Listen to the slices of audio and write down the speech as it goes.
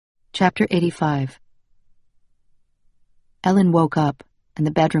Chapter 85. Ellen woke up, and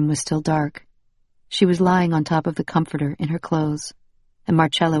the bedroom was still dark. She was lying on top of the comforter in her clothes, and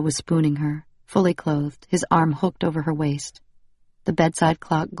Marcello was spooning her, fully clothed, his arm hooked over her waist. The bedside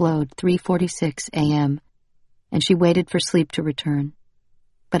clock glowed 3:46 a.m., and she waited for sleep to return.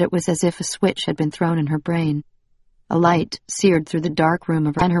 But it was as if a switch had been thrown in her brain. A light seared through the dark room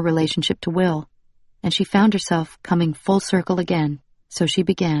of her relationship to Will, and she found herself coming full circle again, so she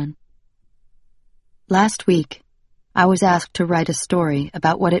began. Last week, I was asked to write a story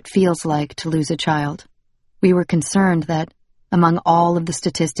about what it feels like to lose a child. We were concerned that, among all of the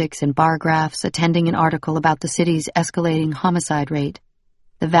statistics and bar graphs attending an article about the city's escalating homicide rate,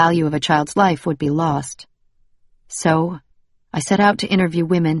 the value of a child's life would be lost. So, I set out to interview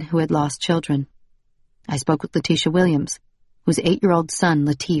women who had lost children. I spoke with Letitia Williams, whose 8-year-old son,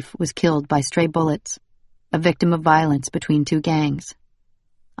 Latif, was killed by stray bullets, a victim of violence between two gangs.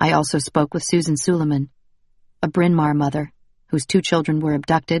 I also spoke with Susan Suleiman, a Bryn Mawr mother, whose 2 children were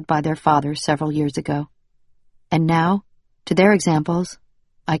abducted by their father several years ago. And now, to their examples,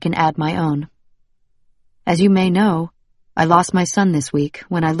 I can add my own. As you may know, I lost my son this week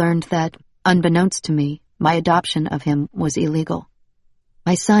when I learned that, unbeknownst to me, my adoption of him was illegal.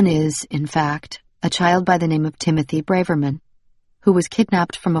 My son is, in fact, a child by the name of Timothy Braverman, who was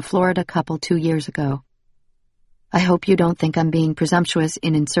kidnapped from a Florida couple 2 years ago. I hope you don't think I'm being presumptuous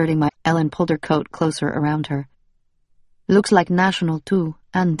in inserting my... Ellen pulled her coat closer around her. Looks like national, too,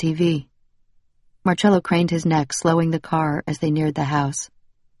 and TV. Marcello craned his neck, slowing the car as they neared the house.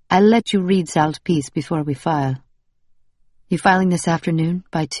 I'll let you read Sal's piece before we file. You filing this afternoon,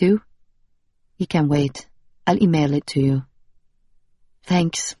 by 2? You can wait. I'll email it to you.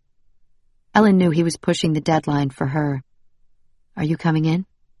 Thanks. Ellen knew he was pushing the deadline for her. Are you coming in?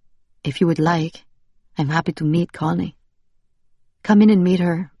 If you would like, I'm happy to meet Connie. Come in and meet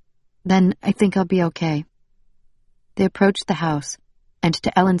her. Then I think I'll be okay. They approached the house, and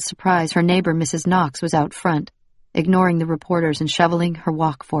to Ellen's surprise, her neighbor, Mrs. Knox, was out front, ignoring the reporters and shoveling her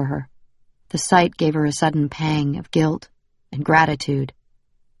walk for her. The sight gave her a sudden pang of guilt and gratitude.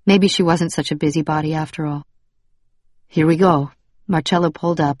 Maybe she wasn't such a busybody after all. Here we go. Marcello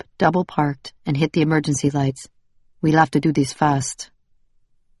pulled up, double-parked, and hit the emergency lights. We'll have to do this fast.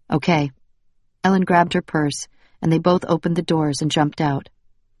 Okay. Ellen grabbed her purse, and they both opened the doors and jumped out.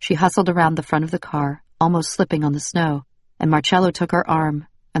 She hustled around the front of the car, almost slipping on the snow, and Marcello took her arm,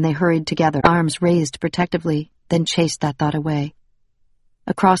 and they hurried together, arms raised protectively, then chased that thought away.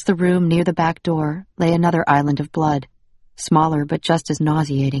 Across the room near the back door lay another island of blood, smaller but just as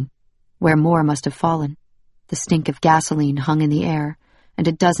nauseating, where more must have fallen. The stink of gasoline hung in the air, and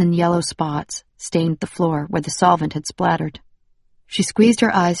a dozen yellow spots stained the floor where the solvent had splattered. She squeezed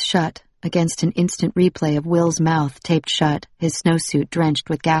her eyes shut against an instant replay of Will's mouth taped shut, his snowsuit drenched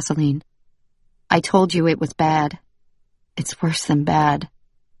with gasoline. I told you it was bad. It's worse than bad.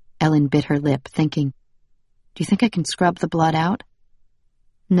 Ellen bit her lip, thinking, do you think I can scrub the blood out?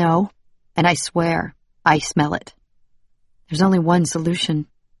 No, and I swear, I smell it. There's only one solution.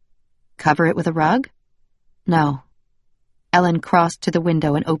 Cover it with a rug? No. Ellen crossed to the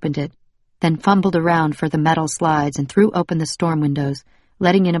window and opened it, then fumbled around for the metal slides and threw open the storm windows,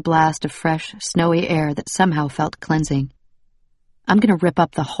 letting in a blast of fresh, snowy air that somehow felt cleansing. I'm going to rip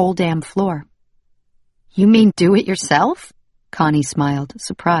up the whole damn floor. You mean do it yourself? Connie smiled,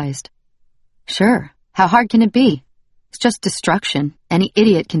 surprised. Sure. How hard can it be? It's just destruction. Any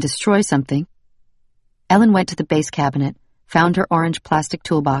idiot can destroy something. Ellen went to the base cabinet, found her orange plastic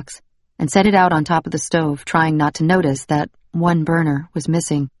toolbox, and set it out on top of the stove, trying not to notice that one burner was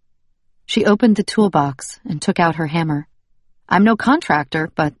missing. She opened the toolbox and took out her hammer. I'm no contractor,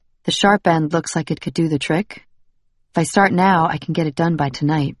 but the sharp end looks like it could do the trick. If I start now, I can get it done by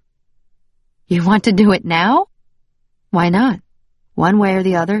tonight. You want to do it now? Why not? One way or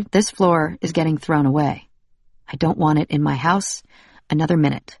the other, this floor is getting thrown away. I don't want it in my house another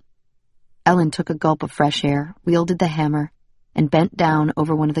minute. Ellen took a gulp of fresh air, wielded the hammer, and bent down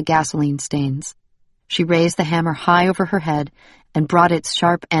over one of the gasoline stains. She raised the hammer high over her head and brought its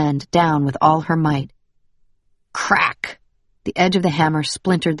sharp end down with all her might. Crack! The edge of the hammer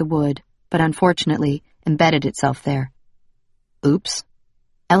splintered the wood, but unfortunately embedded itself there. Oops.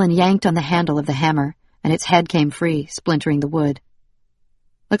 Ellen yanked on the handle of the hammer, and its head came free, splintering the wood.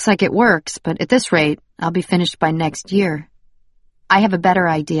 Looks like it works, but at this rate, I'll be finished by next year. I have a better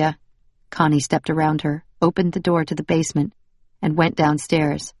idea. Connie stepped around her, opened the door to the basement, and went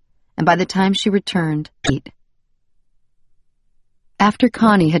downstairs, and by the time she returned, After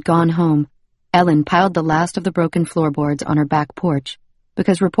Connie had gone home, Ellen piled the last of the broken floorboards on her back porch,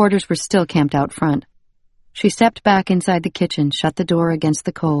 because reporters were still camped out front. She stepped back inside the kitchen, shut the door against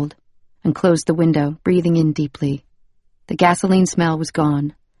the cold, and closed the window, breathing in deeply. The gasoline smell was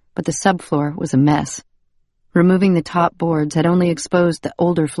gone, but the subfloor was a mess. Removing the top boards had only exposed the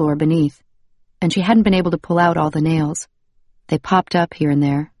older floor beneath, and she hadn't been able to pull out all the nails. They popped up here and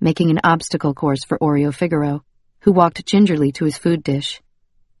there, making an obstacle course for Oreo Figaro, who walked gingerly to his food dish.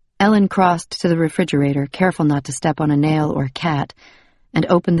 Ellen crossed to the refrigerator, careful not to step on a nail or a cat, and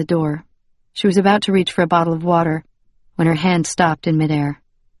opened the door. She was about to reach for a bottle of water when her hand stopped in midair.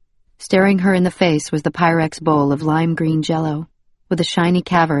 Staring her in the face was the Pyrex bowl of lime-green Jell-O, with a shiny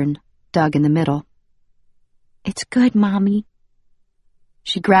cavern dug in the middle. "It's good, Mommy."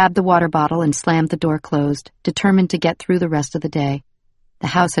 She grabbed the water bottle and slammed the door closed, determined to get through the rest of the day. The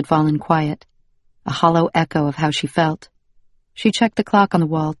house had fallen quiet, a hollow echo of how she felt. She checked the clock on the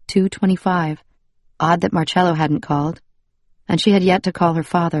wall, 2:25. Odd that Marcello hadn't called, and she had yet to call her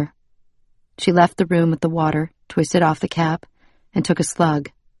father. She left the room with the water, twisted off the cap, and took a slug,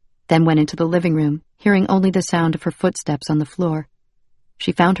 then went into the living room, hearing only the sound of her footsteps on the floor.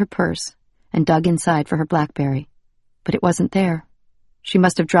 She found her purse and dug inside for her BlackBerry, but it wasn't there. She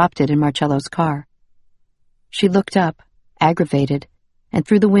must have dropped it in Marcello's car. She looked up, aggravated, and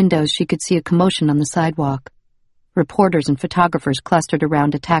through the windows she could see a commotion on the sidewalk. Reporters and photographers clustered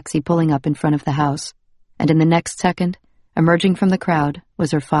around a taxi pulling up in front of the house, and in the next second, emerging from the crowd,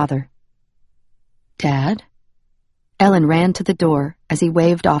 was her father. "Dad?" Ellen ran to the door as he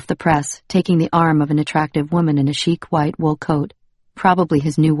waved off the press, taking the arm of an attractive woman in a chic white wool coat, probably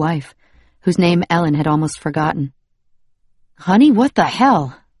his new wife, whose name Ellen had almost forgotten. "Honey, what the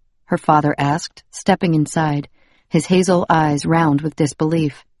hell?" her father asked, stepping inside, his hazel eyes round with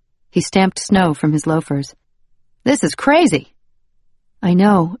disbelief. He stamped snow from his loafers. "This is crazy." "I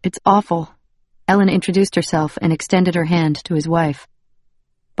know, it's awful." Ellen introduced herself and extended her hand to his wife.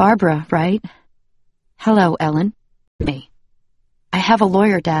 "Barbara, right?" "Hello, Ellen." "Me." "I have a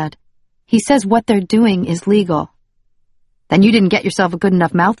lawyer, Dad. He says what they're doing is legal." "Then you didn't get yourself a good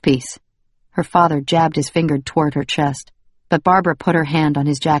enough mouthpiece." Her father jabbed his finger toward her chest, but Barbara put her hand on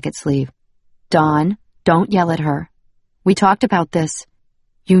his jacket sleeve. "Dawn, don't yell at her. We talked about this.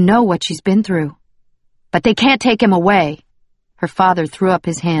 You know what she's been through." "But they can't take him away." Her father threw up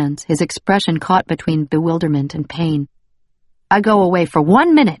his hands, his expression caught between bewilderment and pain. "I go away for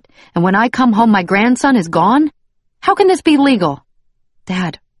 1 minute, and when I come home my grandson is gone? How can this be legal?"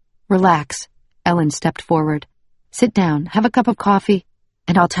 "Dad, relax." Ellen stepped forward. "Sit down, have a cup of coffee,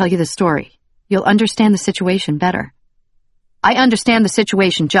 and I'll tell you the story. You'll understand the situation better." "I understand the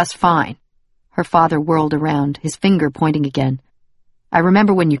situation just fine." Her father whirled around, his finger pointing again. "I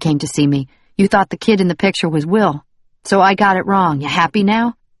remember when you came to see me. You thought the kid in the picture was Will, so I got it wrong. You happy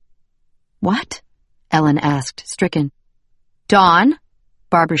now?" "What?" Ellen asked, stricken. "Dawn!"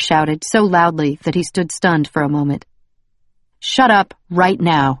 Barbara shouted so loudly that he stood stunned for a moment. "Shut up right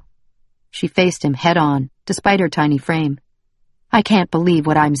now." She faced him head on, despite her tiny frame. "I can't believe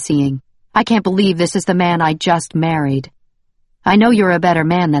what I'm seeing. I can't believe this is the man I just married. I know you're a better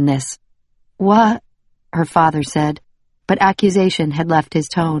man than this." "What?" her father said, but accusation had left his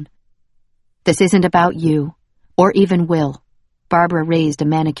tone. "This isn't about you, or even Will." Barbara raised a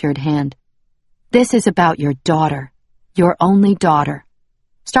manicured hand. "This is about your daughter, your only daughter.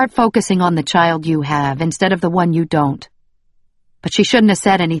 Start focusing on the child you have instead of the one you don't." "But she shouldn't have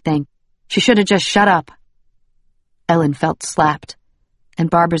said anything. She should have just shut up." Ellen felt slapped, and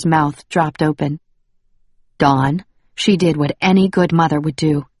Barbara's mouth dropped open. "Dawn, she did what any good mother would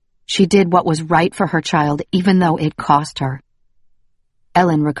do. She did what was right for her child, even though it cost her."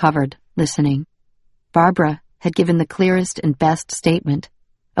 Ellen recovered, listening. Barbara had given the clearest and best statement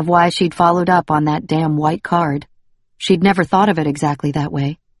of why she'd followed up on that damn white card. She'd never thought of it exactly that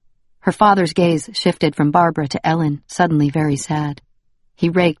way. Her father's gaze shifted from Barbara to Ellen, suddenly very sad. He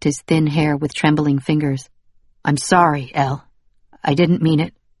raked his thin hair with trembling fingers. "I'm sorry, Elle. I didn't mean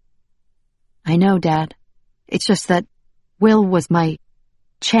it." "I know, Dad. It's just that Will was my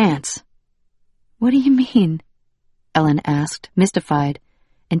chance." "What do you mean?" Ellen asked, mystified,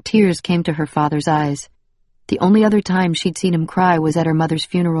 and tears came to her father's eyes. The only other time she'd seen him cry was at her mother's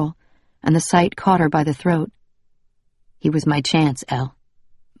funeral, and the sight caught her by the throat. "He was my chance, Elle.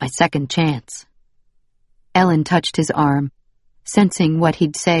 My second chance." Ellen touched his arm, sensing what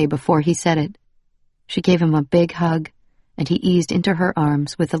he'd say before he said it. She gave him a big hug, and he eased into her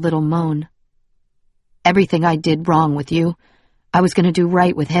arms with a little moan. "Everything I did wrong with you, I was going to do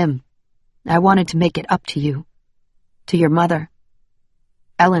right with him. I wanted to make it up to you, to your mother."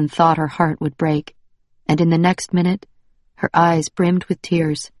 Ellen thought her heart would break, and in the next minute, her eyes brimmed with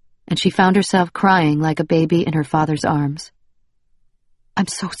tears, and she found herself crying like a baby in her father's arms. "I'm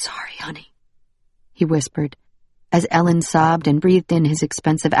so sorry, honey," he whispered. as Ellen sobbed and breathed in his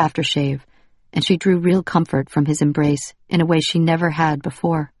expensive aftershave, and she drew real comfort from his embrace in a way she never had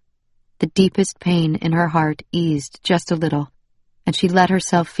before. The deepest pain in her heart eased just a little, and she let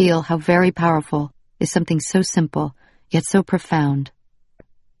herself feel how very powerful is something so simple, yet so profound.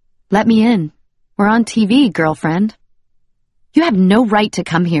 "Let me in. We're on TV, girlfriend." "You have no right to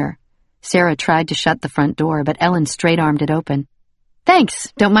come here." Sarah tried to shut the front door, but Ellen straight-armed it open.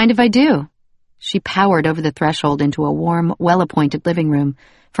 "Thanks, don't mind if I do." She powered over the threshold into a warm, well-appointed living room,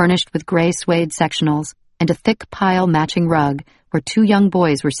 furnished with gray suede sectionals and a thick pile-matching rug where two young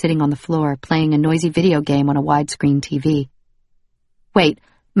boys were sitting on the floor playing a noisy video game on a widescreen TV. "Wait,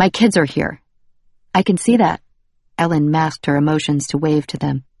 my kids are here." "I can see that." Ellen masked her emotions to wave to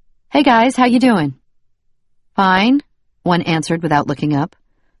them. "Hey guys, how you doing?" "Fine," one answered without looking up,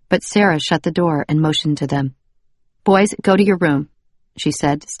 but Sarah shut the door and motioned to them. "Boys, go to your room," she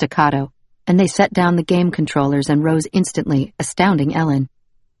said, staccato, and they set down the game controllers and rose instantly, astounding Ellen.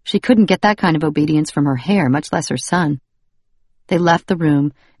 She couldn't get that kind of obedience from her hair, much less her son. They left the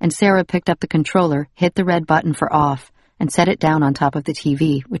room, and Sarah picked up the controller, hit the red button for off, and set it down on top of the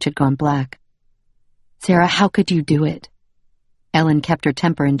TV, which had gone black. "Sarah, how could you do it?" Ellen kept her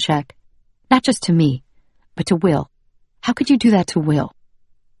temper in check. "Not just to me, but to Will. How could you do that to Will?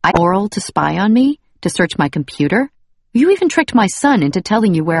 Oral to spy on me? To search my computer? You even tricked my son into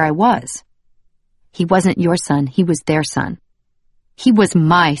telling you where I was." "He wasn't your son, he was their son." "He was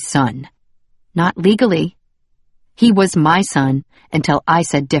my son." "Not legally." "He was my son until I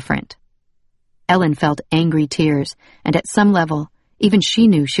said different." Ellen felt angry tears, and at some level, even she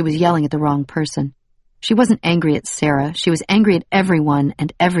knew she was yelling at the wrong person. She wasn't angry at Sarah, she was angry at everyone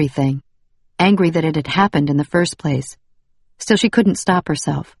and everything. Angry that it had happened in the first place. Still, she couldn't stop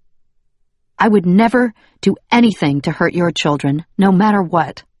herself. "I would never do anything to hurt your children, no matter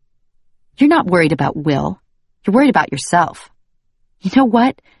what." "You're not worried about Will. You're worried about yourself." "You know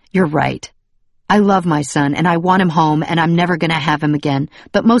what? You're right. I love my son, and I want him home, and I'm never going to have him again.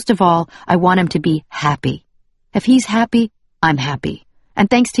 But most of all, I want him to be happy. If he's happy, I'm happy. And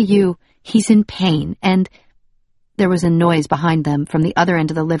thanks to you, he's in pain, and—" There was a noise behind them from the other end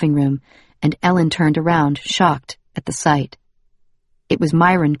of the living room, and Ellen turned around, shocked at the sight. It was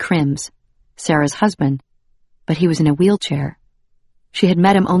Myron Crims, Sarah's husband, but he was in a wheelchair. She had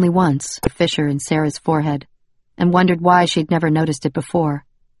met him only once, a fissure in Sarah's forehead, and wondered why she'd never noticed it before.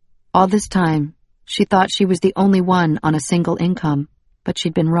 All this time, she thought she was the only one on a single income, but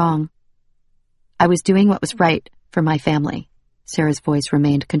she'd been wrong. "I was doing what was right for my family." Sarah's voice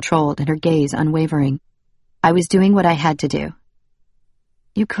remained controlled and her gaze unwavering. "I was doing what I had to do."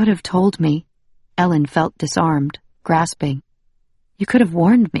 "You could have told me." Ellen felt disarmed, grasping. "You could have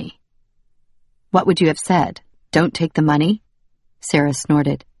warned me." "What would you have said? Don't take the money?" Sarah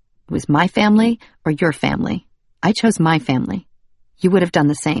snorted. "It was my family or your family. I chose my family. You would have done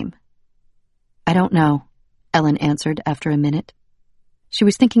the same." "I don't know," Ellen answered after a minute. She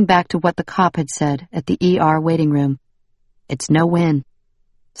was thinking back to what the cop had said at the ER waiting room. It's no win.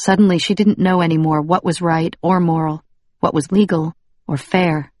 Suddenly she didn't know anymore what was right or moral, what was legal or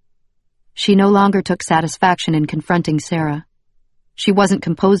fair. She no longer took satisfaction in confronting Sarah. She wasn't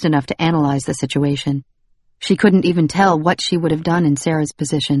composed enough to analyze the situation. She couldn't even tell what she would have done in Sarah's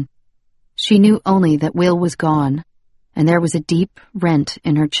position. She knew only that Will was gone, and there was a deep rent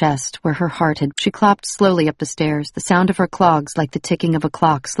in her chest where her heart had. She clopped slowly up the stairs, the sound of her clogs like the ticking of a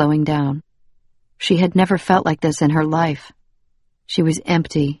clock slowing down. She had never felt like this in her life. She was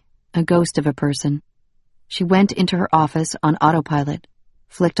empty, a ghost of a person. She went into her office on autopilot,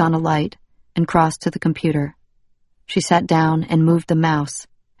 flicked on a light, and crossed to the computer. She sat down and moved the mouse,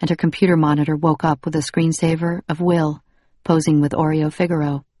 and her computer monitor woke up with a screensaver of Will, posing with Oreo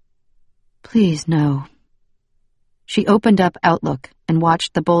Figaro. Please, no. She opened up Outlook and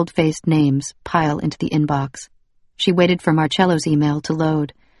watched the bold-faced names pile into the inbox. She waited for Marcello's email to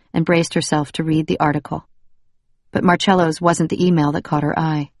load and braced herself to read the article. But Marcello's wasn't the email that caught her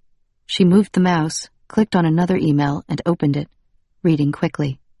eye. She moved the mouse, clicked on another email, and opened it, reading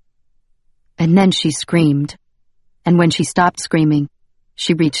quickly. And then she screamed. And when she stopped screaming,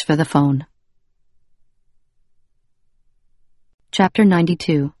 she reached for the phone. Chapter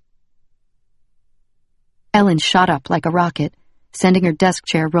 92. Ellen shot up like a rocket, sending her desk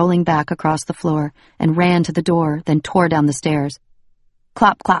chair rolling back across the floor, and ran to the door, then tore down the stairs.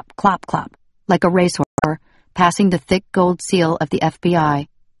 Clop, clop, clop, clop, like a racehorse, passing the thick gold seal of the FBI,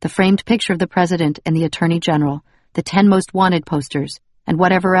 the framed picture of the President and the Attorney General, the 10 most wanted posters, and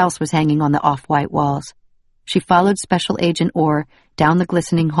whatever else was hanging on the off-white walls. She followed Special Agent Orr down the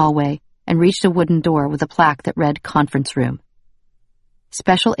glistening hallway and reached a wooden door with a plaque that read Conference Room.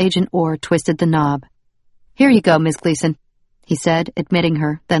 Special Agent Orr twisted the knob. "Here you go, Miss Gleeson," he said, admitting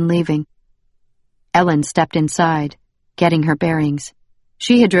her, then leaving. Ellen stepped inside, getting her bearings.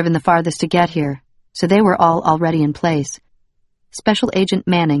 She had driven the farthest to get here, so they were all already in place. Special Agent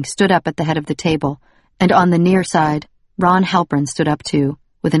Manning stood up at the head of the table, and on the near side, Ron Halpern stood up too,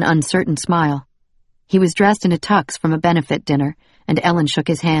 with an uncertain smile. He was dressed in a tux from a benefit dinner, and Ellen shook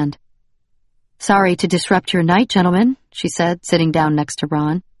his hand. "Sorry to disrupt your night, gentlemen," she said, sitting down next to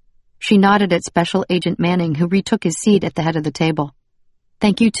Ron. She nodded at Special Agent Manning, who retook his seat at the head of the table.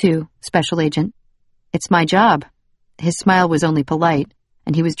 "Thank you, too, Special Agent. It's my job." His smile was only polite,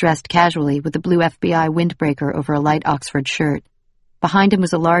 and he was dressed casually with a blue FBI windbreaker over a light Oxford shirt. Behind him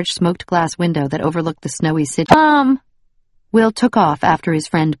was a large smoked glass window that overlooked the snowy city. Will took off after his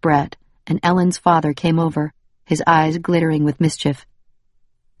friend Brett, and Ellen's father came over, his eyes glittering with mischief.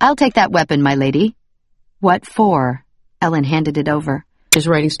 "I'll take that weapon, my lady." "What for?" Ellen handed it over. "Is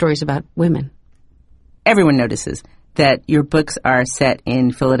writing stories about women." Everyone notices that your books are set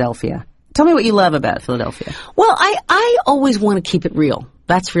in Philadelphia. Tell me what you love about Philadelphia. Well, I always want to keep it real.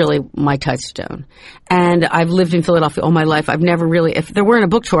 That's really my touchstone. And I've lived in Philadelphia all my life. I've never really, if there weren't a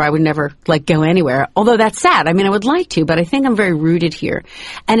book tour, I would never, go anywhere. Although that's sad. I mean, I would like to, but I think I'm very rooted here.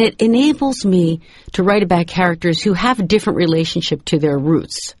 And it enables me to write about characters who have a different relationship to their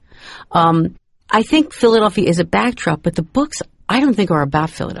roots. I think Philadelphia is a backdrop, but the books I don't think are about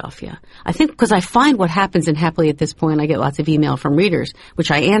Philadelphia. I think because I find what happens in Happily at this point, I get lots of email from readers, which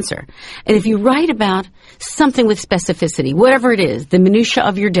I answer. And if you write about something with specificity, whatever it is, the minutia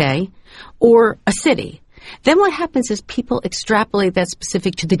of your day or a city, then what happens is people extrapolate that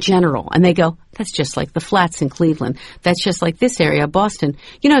specific to the general, and they go, that's just like the flats in Cleveland. That's just like this area, Boston.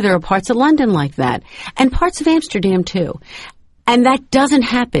 You know, there are parts of London like that, and parts of Amsterdam too. And that doesn't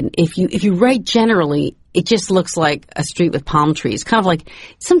happen. If you write generally, it just looks like a street with palm trees. Kind of like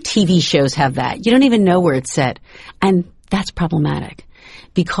some TV shows have that. You don't even know where it's set. And that's problematic.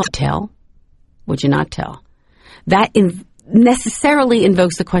 Because tell, would you not tell? That necessarily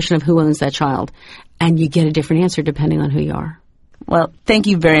invokes the question of who owns that child. And you get a different answer depending on who you are. Well, thank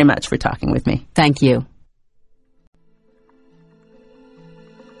you very much for talking with me. Thank you.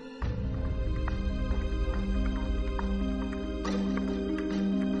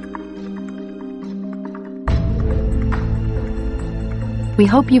 We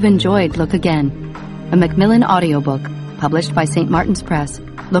hope you've enjoyed Look Again, a Macmillan audiobook published by St. Martin's Press.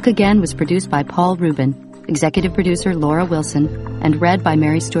 Look Again was produced by Paul Rubin, executive producer Laura Wilson, and read by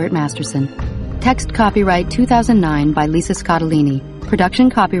Mary Stuart Masterson. Text copyright 2009 by Lisa Scottoline.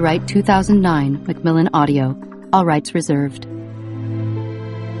 Production copyright 2009, Macmillan Audio. All rights reserved.